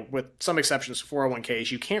with some exceptions to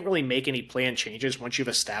 401ks, you can't really make any plan changes once you've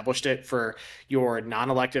established it for your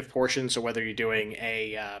non-elective portion. So whether you're doing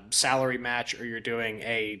a salary match or you're doing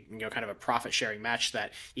a kind of a profit sharing match,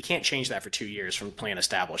 that you can't change that for 2 years from plan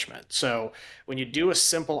establishment. So when you do a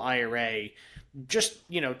simple IRA, just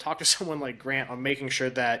talk to someone like Grant on making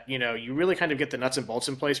sure that you really kind of get the nuts and bolts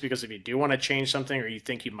in place, because if you do want to change something or you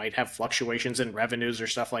think you might have fluctuations in revenues or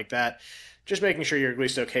stuff like that, just making sure you're at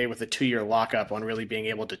least okay with a 2 year lockup on really being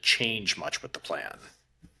able to change much with the plan.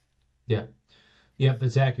 Yeah. Yeah,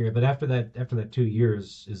 that's accurate. But after that 2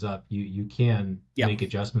 years is up, you can Yeah. make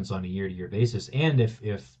adjustments on a year-to-year basis. And if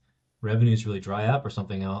revenues really dry up or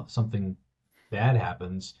something bad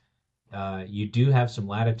happens, you do have some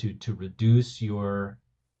latitude to reduce your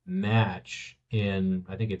match in,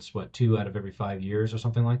 I think it's what, 2 out of every 5 years or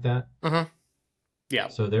something like that. Hmm. Yeah.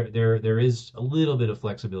 So there is a little bit of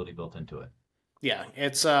flexibility built into it. Yeah,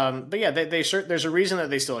 it's but yeah, there's a reason that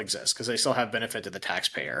they still exist because they still have benefit to the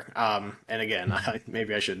taxpayer. And again,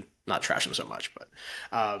 maybe I should not trash them so much, but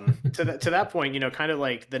to that point, kind of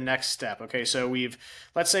like the next step. Okay, so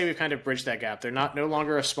let's say we've kind of bridged that gap. They're not no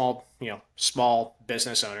longer a small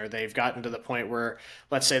business owner. They've gotten to the point where,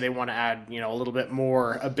 let's say they want to add, a little bit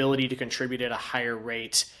more ability to contribute at a higher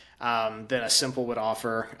rate. Than a simple would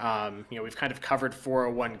offer. We've kind of covered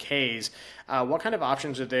 401ks. What kind of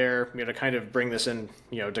options are there, to kind of bring this in,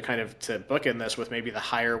 to kind of to bookend this with maybe the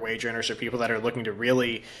higher wage earners or people that are looking to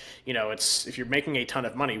really, it's if you're making a ton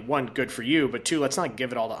of money, one, good for you, but two, let's not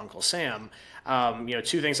give it all to Uncle Sam.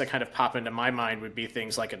 Two things that kind of pop into my mind would be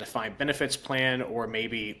things like a defined benefits plan or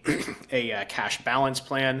maybe a cash balance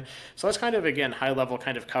plan. So let's kind of again high level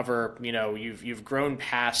kind of cover. You've grown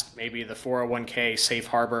past maybe the 401k safe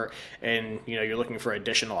harbor, and you're looking for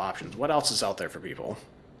additional options. What else is out there for people?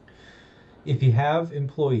 If you have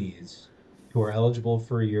employees who are eligible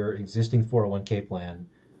for your existing 401k plan,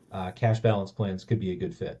 cash balance plans could be a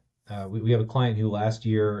good fit. We have a client who last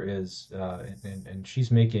year and she's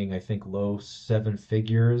making, I think, low seven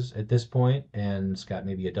figures at this point, and it's got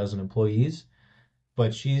maybe a dozen employees.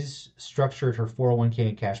 But she's structured her 401k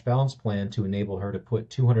and cash balance plan to enable her to put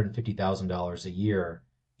 $250,000 a year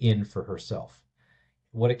in for herself.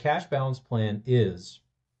 What a cash balance plan is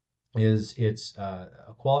it's a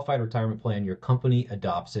qualified retirement plan. Your company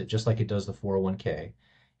adopts it just like it does the 401k,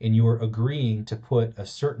 and you are agreeing to put a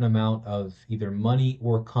certain amount of either money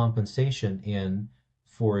or compensation in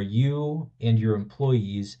for you and your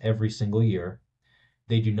employees every single year.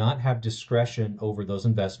 They do not have discretion over those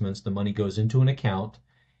investments. The money goes into an account,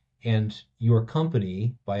 and your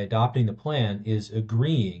company, by adopting the plan, is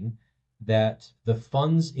agreeing that the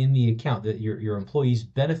funds in the account, that your employees'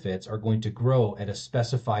 benefits are going to grow at a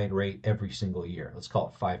specified rate every single year. Let's call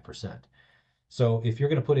it 5%. So if you're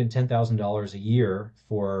going to put in $10,000 a year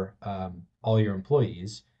for all your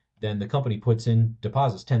employees, then the company puts in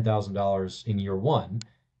deposits $10,000 in year one,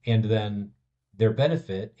 and then their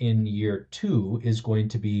benefit in year two is going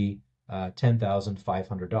to be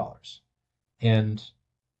 $10,500. And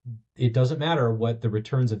it doesn't matter what the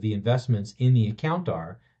returns of the investments in the account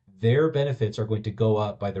are, their benefits are going to go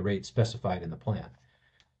up by the rate specified in the plan.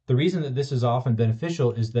 The reason that this is often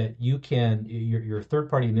beneficial is that your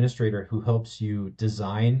third-party administrator who helps you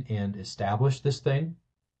design and establish this thing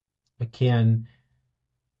can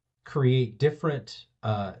create different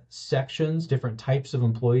sections, different types of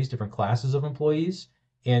employees, different classes of employees,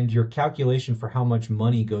 and your calculation for how much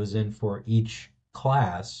money goes in for each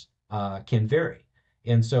class can vary.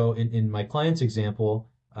 And so in my client's example,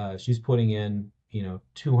 she's putting in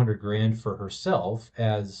 200 grand for herself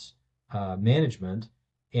as management,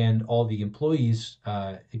 and all the employees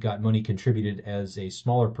got money contributed as a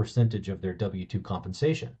smaller percentage of their W-2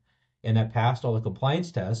 compensation. And that passed all the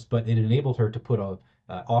compliance tests, but it enabled her to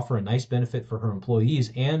offer a nice benefit for her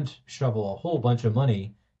employees and shovel a whole bunch of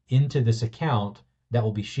money into this account that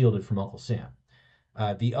will be shielded from Uncle Sam.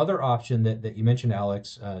 The other option that you mentioned,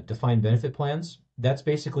 Alex, defined benefit plans, that's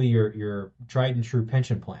basically your tried and true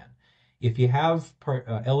pension plan. If you have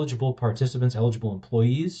eligible participants, eligible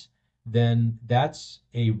employees, then that's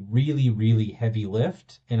a really, really heavy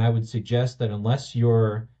lift. And I would suggest that unless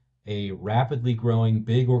you're a rapidly growing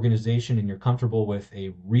big organization and you're comfortable with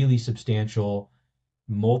a really substantial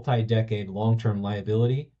multi-decade long-term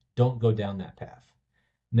liability, don't go down that path.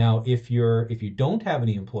 Now, if you don't have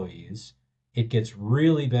any employees, it gets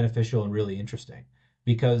really beneficial and really interesting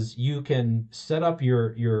because you can set up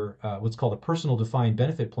your what's called a personal defined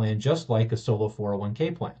benefit plan just like a solo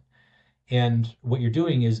 401k plan. And what you're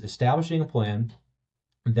doing is establishing a plan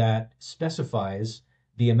that specifies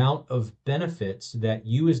the amount of benefits that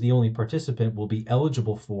you as the only participant will be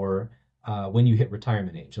eligible for when you hit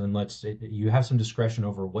retirement age. And you have some discretion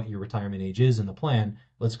over what your retirement age is in the plan.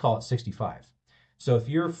 Let's call it 65. So if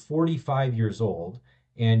you're 45 years old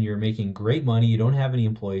and you're making great money, you don't have any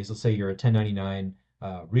employees, let's say you're a 1099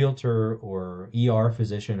 realtor or ER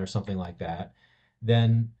physician or something like that,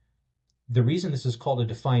 then the reason this is called a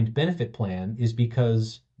defined benefit plan is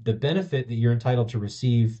because the benefit that you're entitled to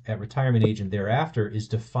receive at retirement age and thereafter is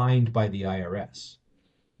defined by the IRS.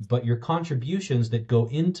 But your contributions that go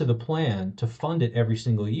into the plan to fund it every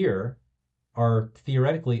single year are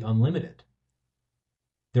theoretically unlimited.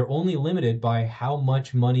 They're only limited by how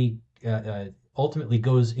much money ultimately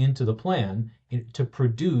goes into the plan to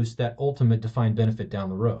produce that ultimate defined benefit down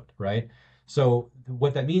the road, right? So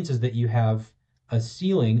what that means is that you have a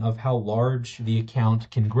ceiling of how large the account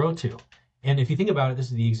can grow to. And if you think about it, this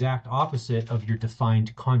is the exact opposite of your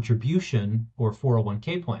defined contribution or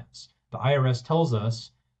 401k plans. The IRS tells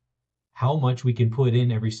us how much we can put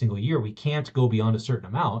in every single year. We can't go beyond a certain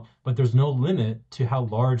amount, but there's no limit to how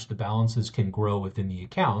large the balances can grow within the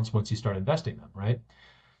accounts once you start investing them, right?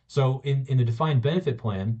 So in the defined benefit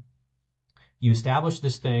plan, you establish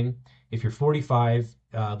this thing. If you're 45,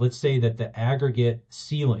 let's say that the aggregate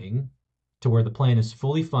ceiling to where the plan is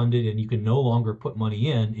fully funded and you can no longer put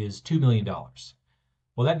money in is $2 million.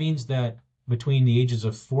 Well, that means that between the ages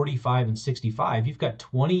of 45 and 65, you've got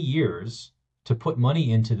 20 years to put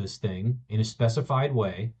money into this thing in a specified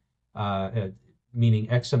way, meaning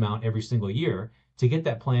X amount every single year, to get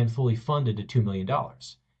that plan fully funded to $2 million.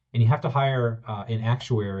 And you have to hire an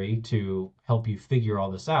actuary to help you figure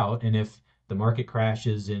all this out. And if the market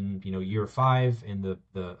crashes in year 5 and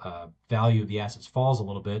the value of the assets falls a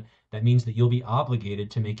little bit, that means that you'll be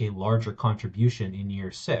obligated to make a larger contribution in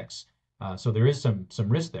year 6. So there is some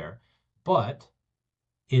risk there, but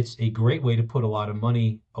it's a great way to put a lot of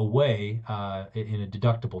money away in a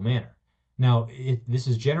deductible manner. Now, this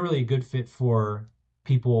is generally a good fit for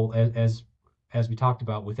people, as we talked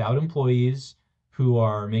about, without employees who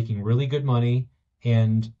are making really good money.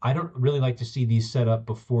 And I don't really like to see these set up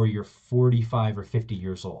before you're 45 or 50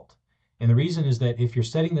 years old. And the reason is that if you're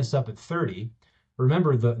setting this up at 30,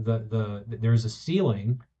 remember there's a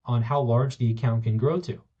ceiling on how large the account can grow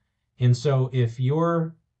to. And so if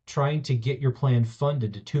you're trying to get your plan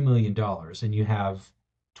funded to $2 million and you have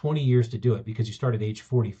 20 years to do it because you start at age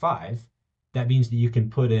 45, that means that you can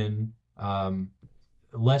put in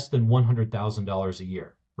less than $100,000 a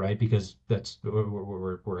year, right? Because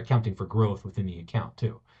we're accounting for growth within the account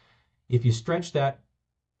too. If you stretch that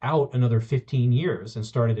out another 15 years and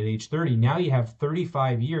started at age 30, now you have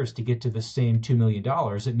 35 years to get to the same $2 million.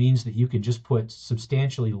 It means that you can just put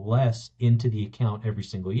substantially less into the account every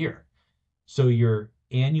single year. So your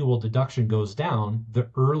annual deduction goes down the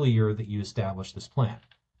earlier that you establish this plan.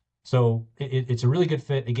 So it's a really good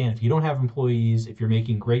fit. Again, if you don't have employees, if you're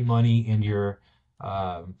making great money in your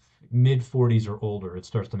mid 40s or older, it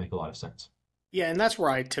starts to make a lot of sense. Yeah, and that's where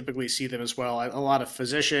I typically see them as well. A lot of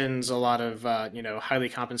physicians, a lot of highly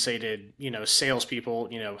compensated salespeople,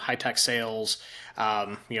 high tech sales,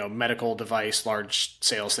 medical device, large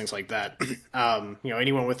sales, things like that.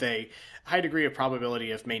 Anyone with a high degree of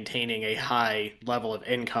probability of maintaining a high level of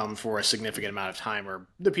income for a significant amount of time are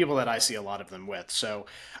the people that I see a lot of them with. So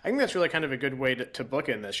I think that's really kind of a good way to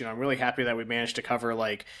bookend this. I'm really happy that we managed to cover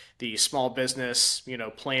like the small business,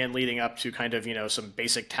 plan leading up to kind of, some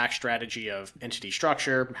basic tax strategy of entity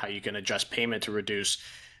structure, how you can adjust payment to reduce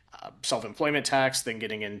self-employment tax, then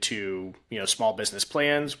getting into small business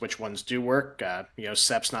plans, which ones do work.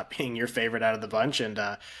 SEP's not being your favorite out of the bunch, and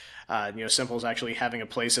Simple is actually having a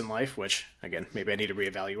place in life, which again maybe I need to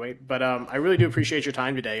reevaluate. But I really do appreciate your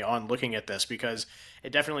time today on looking at this because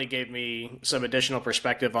it definitely gave me some additional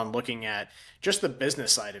perspective on looking at just the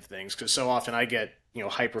business side of things. Because so often I get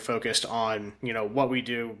hyper focused on what we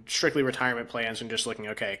do, strictly retirement plans, and just looking,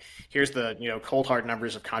 okay, here's the cold hard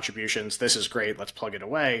numbers of contributions, this is great, let's plug it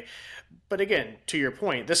away. But again, to your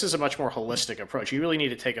point, this is a much more holistic approach. You really need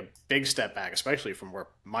to take a big step back, especially from where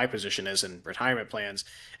my position is in retirement plans,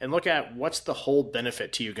 and look at what's the whole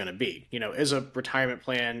benefit to you going to be. Is a retirement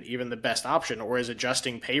plan even the best option, or is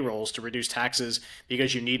adjusting payrolls to reduce taxes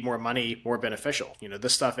because you need more money more beneficial?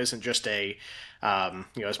 This stuff isn't just a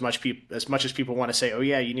as much as people want to say, oh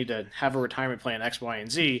yeah, you need to have a retirement plan X, Y,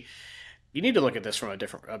 and Z. You need to look at this from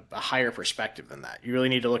a higher perspective than that. You really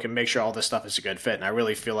need to look and make sure all this stuff is a good fit. And I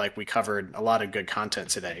really feel like we covered a lot of good content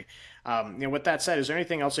today. With that said, is there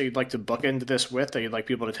anything else that you'd like to bookend this with that you'd like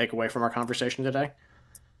people to take away from our conversation today?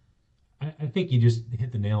 I think you just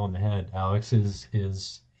hit the nail on the head, Alex.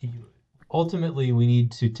 Ultimately we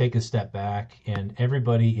need to take a step back, and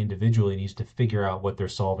everybody individually needs to figure out what they're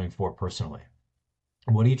solving for personally.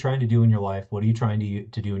 What are you trying to do in your life? What are you trying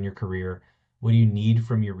to do in your career? What do you need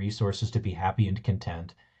from your resources to be happy and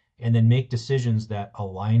content? And then make decisions that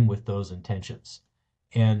align with those intentions.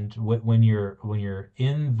 And when you're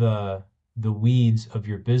in the weeds of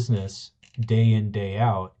your business day in, day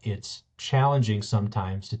out, it's challenging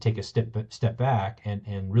sometimes to take a step back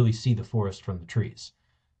and really see the forest from the trees.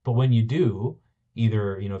 But when you do,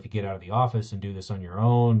 either, if you get out of the office and do this on your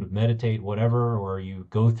own, meditate, whatever, or you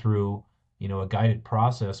go through, a guided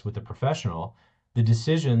process with a professional, the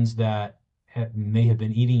decisions that may have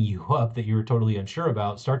been eating you up that you were totally unsure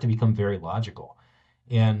about start to become very logical.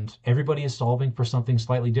 And everybody is solving for something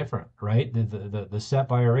slightly different, right? The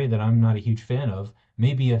SEP IRA that I'm not a huge fan of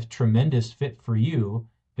may be a tremendous fit for you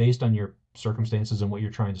based on your circumstances and what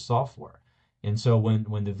you're trying to solve for. And so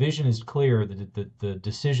when the vision is clear, the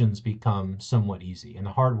decisions become somewhat easy, and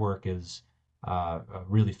the hard work is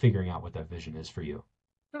really figuring out what that vision is for you.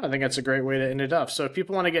 I think that's a great way to end it off. So if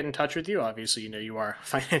people want to get in touch with you, obviously, you are a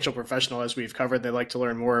financial professional, as we've covered. They'd like to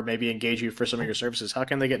learn more, maybe engage you for some of your services. How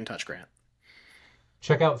can they get in touch, Grant?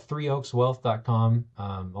 Check out threeoakswealth.com,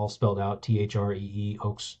 all spelled out, THREE,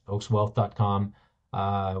 oakswealth.com.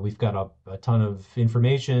 We've got a ton of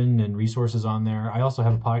information and resources on there. I also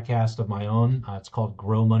have a podcast of my own. It's called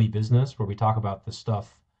Grow Money Business, where we talk about this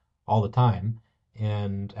stuff all the time.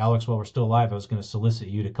 And Alex, while we're still alive, I was going to solicit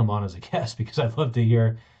you to come on as a guest because I'd love to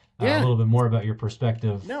hear a little bit more about your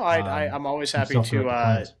perspective. No, I'm always happy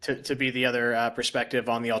to be the other perspective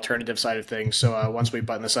on the alternative side of things. So once we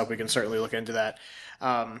button this up, we can certainly look into that.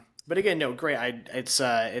 But again, no, great.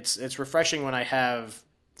 It's refreshing when I have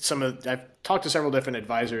I've talked to several different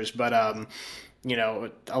advisors, but a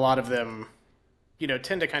lot of them,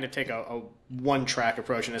 tend to kind of take a one-track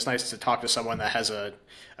approach, and it's nice to talk to someone that has a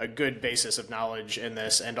good basis of knowledge in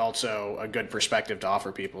this and also a good perspective to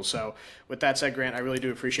offer people. So with that said, Grant, I really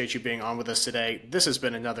do appreciate you being on with us today. This has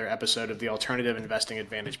been another episode of the Alternative Investing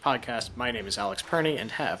Advantage podcast. My name is Alex Perney, and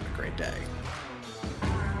have a great day.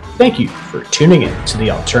 Thank you for tuning in to the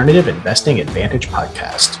Alternative Investing Advantage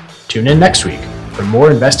podcast. Tune in next week for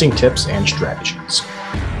more investing tips and strategies.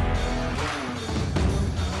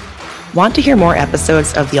 Want to hear more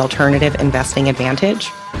episodes of the Alternative Investing Advantage?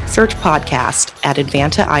 Search podcast at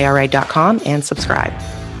advantaira.com and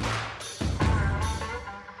subscribe.